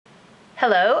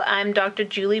Hello, I'm Dr.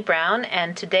 Julie Brown,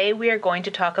 and today we are going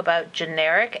to talk about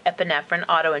generic epinephrine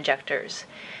auto-injectors.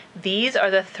 These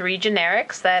are the three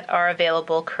generics that are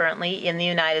available currently in the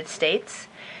United States.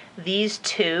 These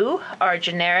two are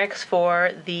generics for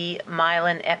the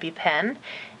Mylan EpiPen,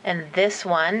 and this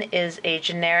one is a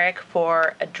generic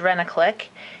for Adrenaclick,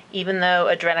 even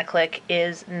though Adrenaclick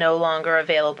is no longer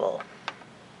available.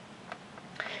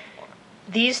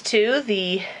 These two,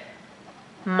 the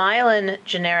Mylan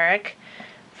generic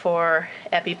for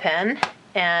EpiPen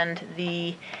and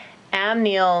the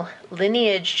Amneal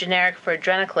Lineage generic for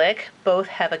Adrenaclick, both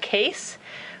have a case,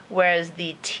 whereas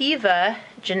the Teva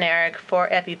generic for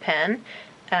EpiPen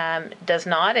does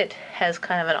not. It has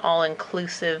kind of an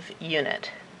all-inclusive unit.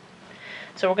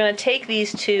 So we're going to take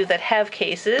these two that have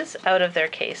cases out of their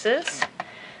cases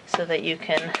so that you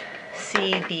can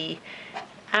see the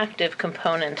active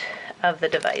component of the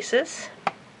devices.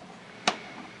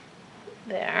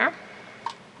 There.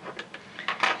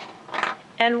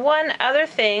 And one other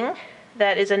thing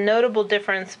that is a notable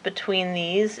difference between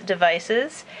these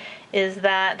devices is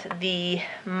that the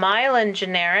Mylan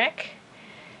generic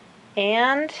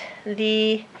and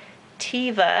the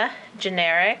Teva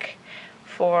generic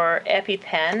for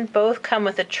EpiPen both come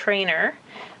with a trainer,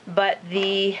 but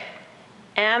the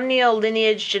Amneal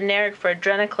Lineage generic for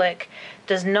Adrenaclick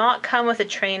does not come with a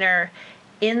trainer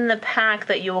in the pack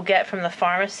that you will get from the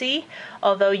pharmacy,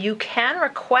 although you can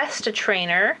request a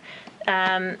trainer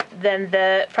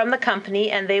from the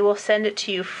company, and they will send it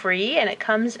to you free, and it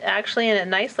comes actually in a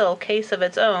nice little case of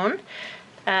its own.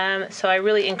 So I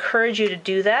really encourage you to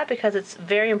do that because it's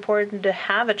very important to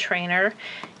have a trainer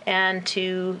and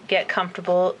to get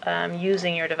comfortable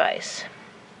using your device.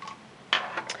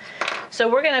 So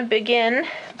we're going to begin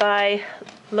by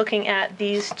looking at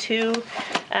these two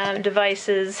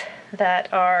devices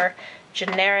that are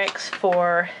generics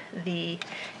for the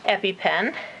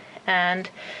EpiPen, and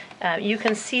you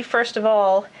can see first of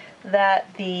all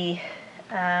that the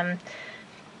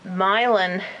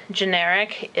Mylan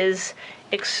generic is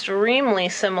extremely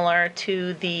similar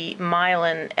to the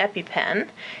Mylan EpiPen.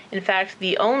 In fact,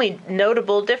 the only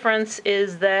notable difference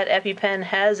is that EpiPen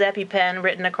has EpiPen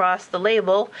written across the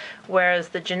label, whereas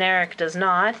the generic does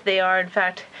not. They are in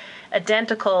fact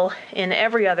identical in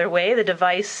every other way. The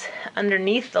device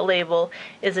underneath the label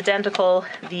is identical.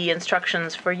 The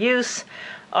instructions for use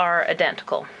are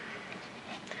identical.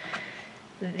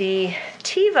 The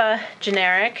Teva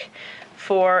generic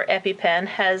for EpiPen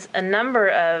has a number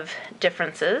of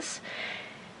differences.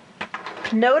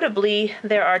 Notably,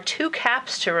 there are two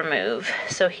caps to remove.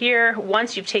 So here,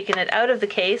 once you've taken it out of the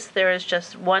case, there is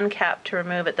just one cap to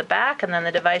remove at the back, and then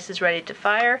the device is ready to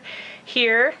fire.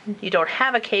 Here, you don't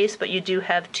have a case, but you do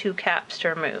have two caps to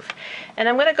remove. And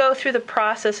I'm going to go through the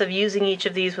process of using each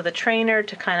of these with a trainer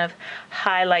to kind of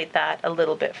highlight that a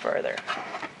little bit further.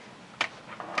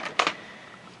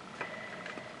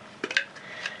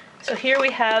 So here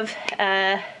we have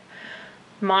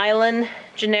Mylan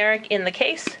generic in the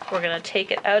case. We're going to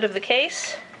take it out of the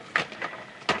case,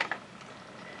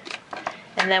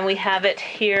 and then we have it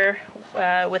here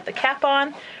with the cap on.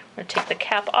 We're going to take the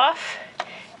cap off,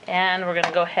 and we're going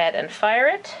to go ahead and fire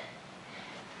it.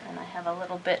 And I have a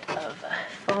little bit of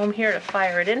foam here to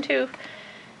fire it into.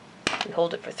 We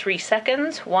hold it for 3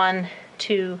 seconds. 1,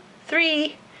 2,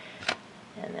 3,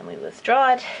 and then we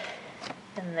withdraw it,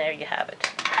 and there you have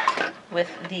it. With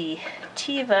the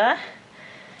Teva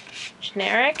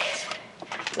generic,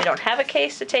 we don't have a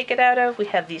case to take it out of. We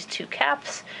have these two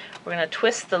caps. We're going to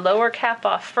twist the lower cap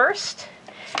off first,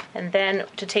 and then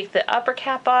to take the upper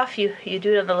cap off, you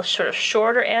do it on the sort of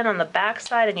shorter end on the back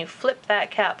side, and you flip that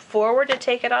cap forward to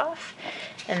take it off.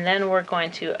 And then we're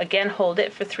going to again hold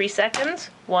it for 3 seconds.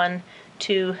 1,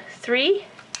 2, 3,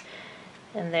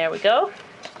 and there we go.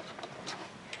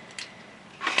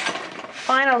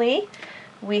 Finally,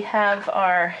 we have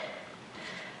our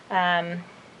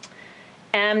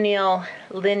Amneal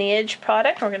Lineage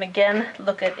product. We're going to again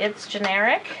look at its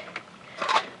generic.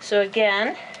 So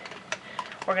again,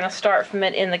 we're going to start from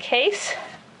it in the case.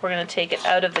 We're going to take it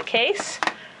out of the case.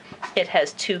 It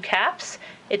has two caps.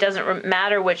 It doesn't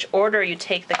matter which order you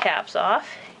take the caps off.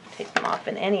 You take them off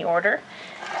in any order.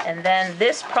 And then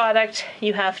this product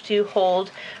you have to hold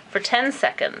for 10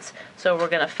 seconds. So we're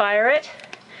going to fire it.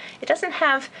 It doesn't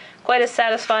have quite as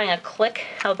satisfying a click,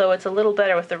 although it's a little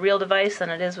better with the real device than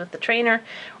it is with the trainer.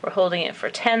 We're holding it for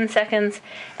 10 seconds.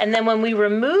 And then when we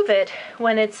remove it,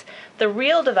 when it's the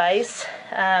real device,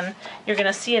 you're going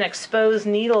to see an exposed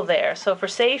needle there. So for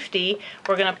safety,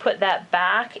 we're going to put that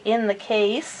back in the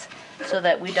case so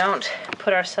that we don't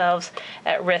put ourselves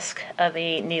at risk of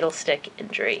a needle stick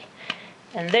injury.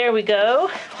 And there we go.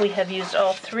 We have used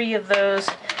all 3 of those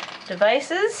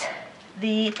devices.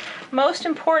 The most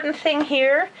important thing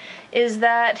here is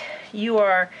that you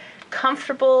are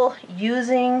comfortable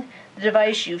using the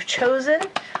device you've chosen.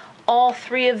 All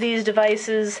 3 of these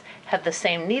devices have the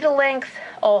same needle length.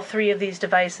 All 3 of these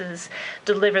devices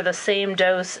deliver the same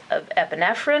dose of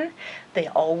epinephrine. They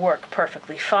all work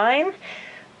perfectly fine,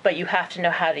 but you have to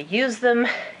know how to use them.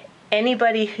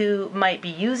 Anybody who might be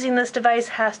using this device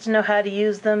has to know how to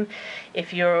use them.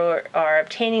 If you are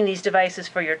obtaining these devices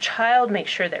for your child, make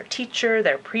sure their teacher,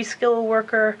 their preschool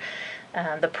worker,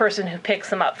 the person who picks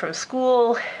them up from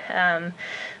school,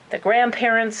 the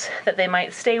grandparents that they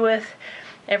might stay with,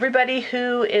 everybody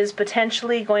who is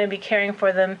potentially going to be caring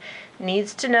for them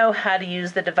needs to know how to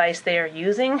use the device they are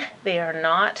using. They are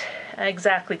not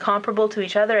exactly comparable to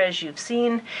each other, as you've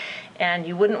seen, and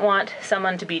you wouldn't want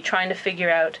someone to be trying to figure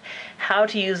out how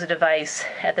to use a device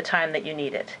at the time that you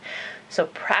need it. So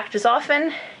practice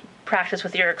often. Practice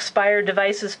with your expired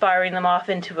devices, firing them off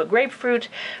into a grapefruit.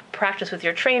 Practice with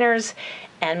your trainers,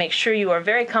 and make sure you are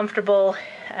very comfortable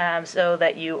so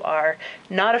that you are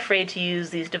not afraid to use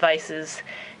these devices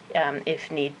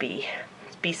if need be.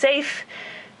 Be safe,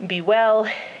 be well,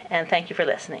 and thank you for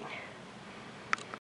listening.